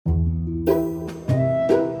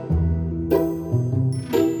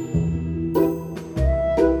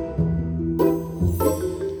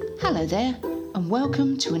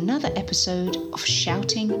Welcome to another episode of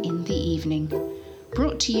Shouting in the Evening,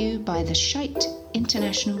 brought to you by the Shite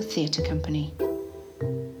International Theatre Company.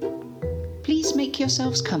 Please make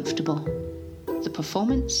yourselves comfortable. The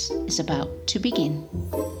performance is about to begin.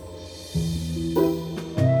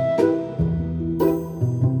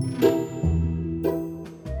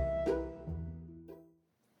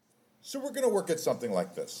 So we're going to work at something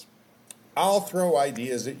like this. I'll throw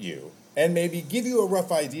ideas at you and maybe give you a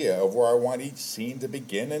rough idea of where I want each scene to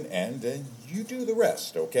begin and end, and you do the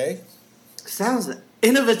rest, okay? Sounds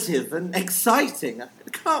innovative and exciting. I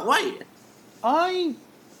can't wait. I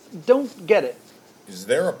don't get it. Is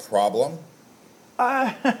there a problem?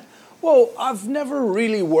 Well, I've never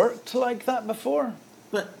really worked like that before.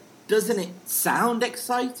 But doesn't it sound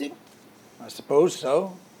exciting? I suppose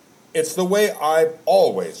so. It's the way I've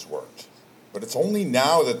always worked. But it's only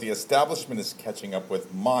now that the establishment is catching up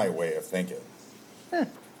with my way of thinking.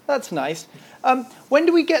 That's nice. When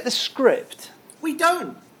do we get the script? We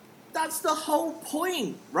don't. That's the whole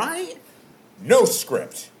point, right? No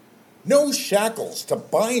script. No shackles to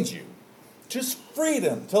bind you. Just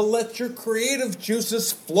freedom to let your creative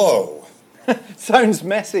juices flow. Sounds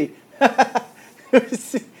messy.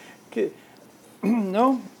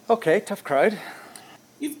 No? Okay, tough crowd.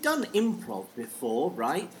 You've done improv before,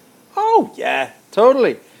 right? Oh, yeah,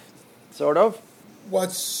 totally. Sort of.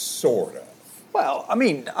 What sort of? Well, I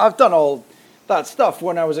mean, I've done all that stuff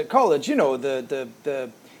when I was at college. You know, the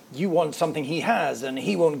you want something he has and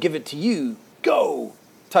he won't give it to you. Go!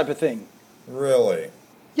 Type of thing. Really?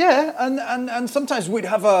 Yeah, and sometimes we'd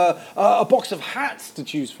have a box of hats to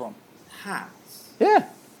choose from. Hats? Yeah.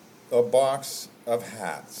 A box of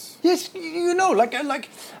hats. Yes, you know, like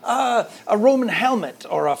a Roman helmet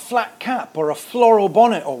or a flat cap or a floral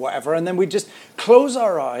bonnet or whatever, and then we just close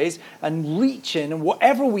our eyes and reach in, and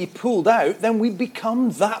whatever we pulled out, then we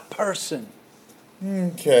become that person.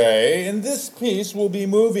 Okay, in this piece we'll be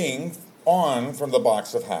moving on from the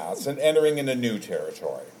box of hats and entering into new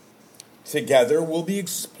territory. Together we'll be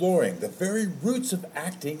exploring the very roots of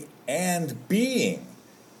acting and being.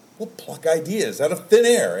 We'll pluck ideas out of thin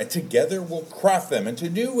air, and together we'll craft them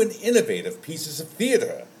into new and innovative pieces of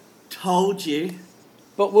theater. Told you.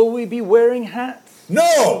 But will we be wearing hats?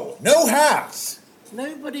 No! No hats!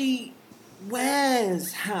 Nobody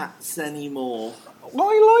wears hats anymore.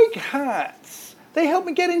 I like hats. They help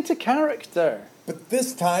me get into character. But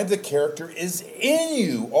this time the character is in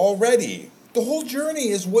you already. The whole journey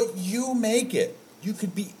is what you make it. You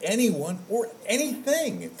could be anyone or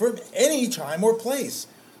anything from any time or place.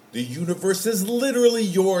 The universe is literally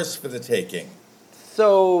yours for the taking.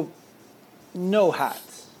 So, no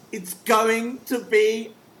hats. It's going to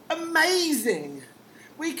be amazing.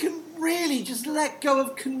 We can really just let go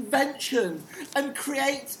of convention and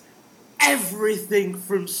create everything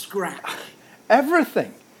from scratch.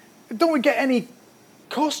 Everything? Don't we get any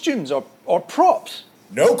costumes or props?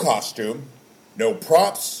 No costume, no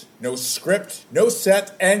props, no script, no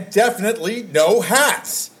set, and definitely no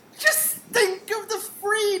hats. Just think of the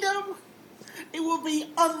freedom. It will be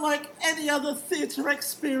unlike any other theatre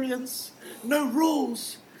experience. No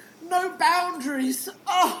rules, no boundaries.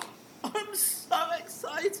 Oh, I'm so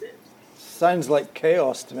excited. Sounds like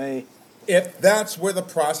chaos to me. If that's where the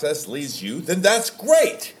process leads you, then that's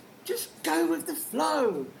great. Just go with the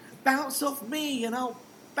flow. Bounce off me and I'll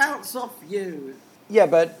bounce off you. Yeah,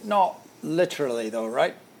 but not literally though,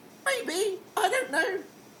 right? Maybe. I don't know.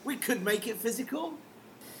 We could make it physical.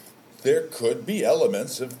 There could be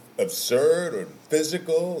elements of absurd and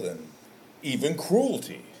physical and even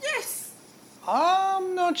cruelty. Yes.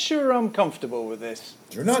 I'm not sure I'm comfortable with this.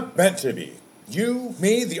 You're not meant to be. You,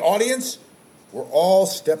 me, the audience, we're all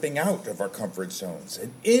stepping out of our comfort zones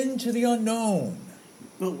and into the unknown.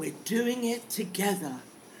 But we're doing it together.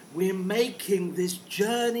 We're making this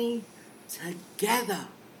journey together.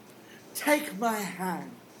 Take my hand.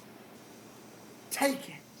 Take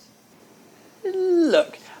it.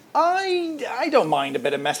 Look, I don't mind a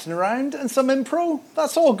bit of messing around and some improv.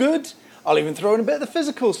 That's all good. I'll even throw in a bit of the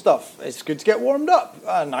physical stuff. It's good to get warmed up.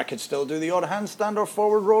 And I could still do the odd handstand or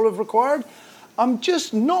forward roll if required. I'm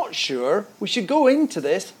just not sure we should go into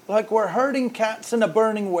this like we're herding cats in a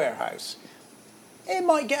burning warehouse. It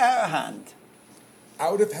might get out of hand.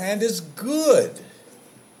 Out of hand is good.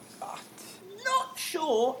 Not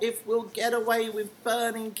sure if we'll get away with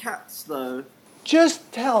burning cats, though.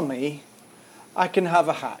 Just tell me I can have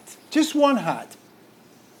a hat. Just one hat.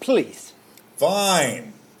 Please.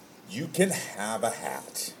 Fine. You can have a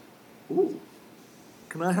hat. Ooh.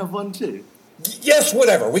 Can I have one too? Yes,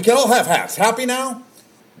 whatever. We can all have hats. Happy now?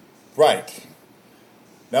 Right.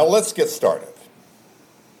 Now let's get started.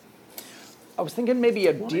 I was thinking maybe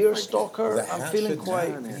a What if deer I- stalker. The I'm hat feeling should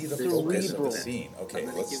quite not be the focus of cerebral. the scene. Okay,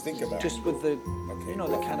 let's think about Just it. with the, Okay. you know,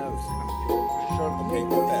 the kind of sharp. Okay,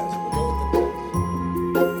 the best. We'll go with the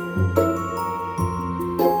best.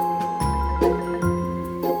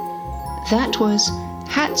 That was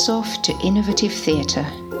Hats Off to Innovative Theatre,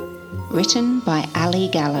 written by Ali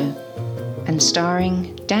Gallo and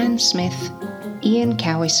starring Dan Smith, Ian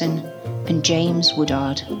Cowison and James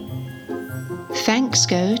Woodard. Thanks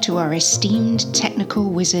go to our esteemed technical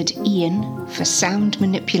wizard Ian for sound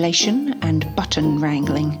manipulation and button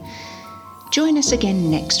wrangling. Join us again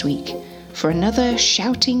next week for another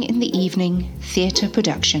Shouting in the Evening theatre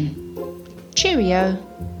production. Cheerio!